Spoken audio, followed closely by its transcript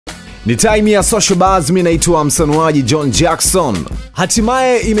Ni time ya Social Buzz, mimi naitwa msanuaji John Jackson.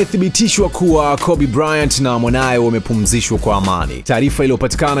 Hatimaye imethibitishwa kuwa Kobe Bryant na Mwanae wamepumzishwa kwa amani. Taarifa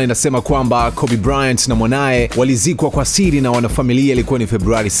iliyopatikana inasema kwamba Kobe Bryant na Mwanae walizikwa kwa siri na wanafamilia. Ilikuwa ni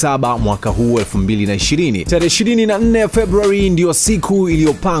Februari 7 mwaka huu 2020. Tarehe 24 Februari ndio siku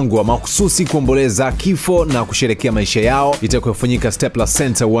iliyopangwa mahususi kuomboleza kifo na kusherehekea maisha yao. Itakavyofanyika Staples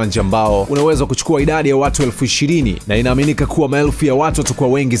Center, uwanja ambao unaweza kuchukua idadi ya watu 20,000 na inaaminika kuwa maelfu ya watu watakuwa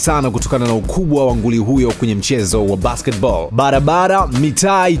wengi sana kutokana na ukubwa wa nguli huyo kwenye mchezo wa basketball. Barabara,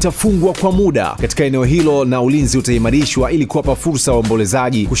 Mitaa itafungwa kwa muda katika eneo hilo na ulinzi utaimarishwa ili kuwapa fursa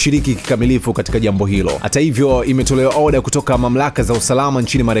waombolezaji kushiriki kikamilifu katika jambo hilo. Hata hivyo, imetolewa oda kutoka mamlaka za usalama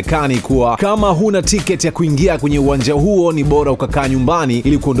nchini Marekani kuwa kama huna tiketi ya kuingia kwenye uwanja huo ni bora ukakaa nyumbani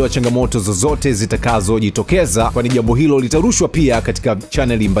ili kuondoa changamoto zozote zitakazojitokeza, kwani jambo hilo litarushwa pia katika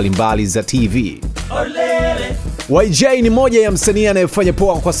chaneli mbalimbali za TV. YJ ni moja ya msanii anayefanya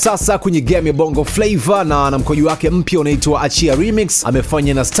poa kwa sasa kwenye game ya Bongo Flavor na mkojo wake mpya unaitwa Achia Remix.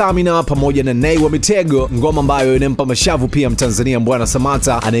 Amefanya na Stamina pamoja na Nay wa Mitego, ngoma ambayo inampa mashavu pia Mtanzania Mbwana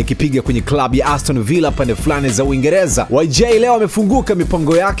Samata anayekipiga kwenye club ya Aston Villa pande fulani za Uingereza. YJ leo amefunguka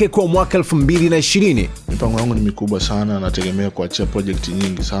mipango yake kwa mwaka 2020. Mipango yangu ni mikubwa sana, nategemea kuachia project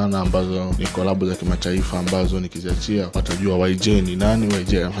nyingi sana ambazo ni collab za kimataifa ambazo nikiziachia watajua YJ ni nani,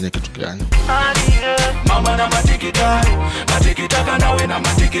 YJ anafanya kitu gani. Mama na matikita, matikita nawe na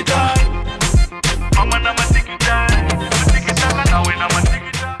matikita. Mama na matikita, matikita nawe na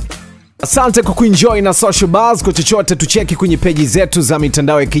matikita. Asante kwa kuenjoy na Social Buzz. Kwa chochote tucheki kwenye peji zetu za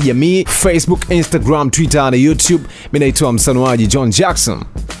mitandao ya kijamii, Facebook, Instagram, Twitter na YouTube. Mimi naitwa msanuaji John Jackson.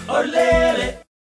 Olele.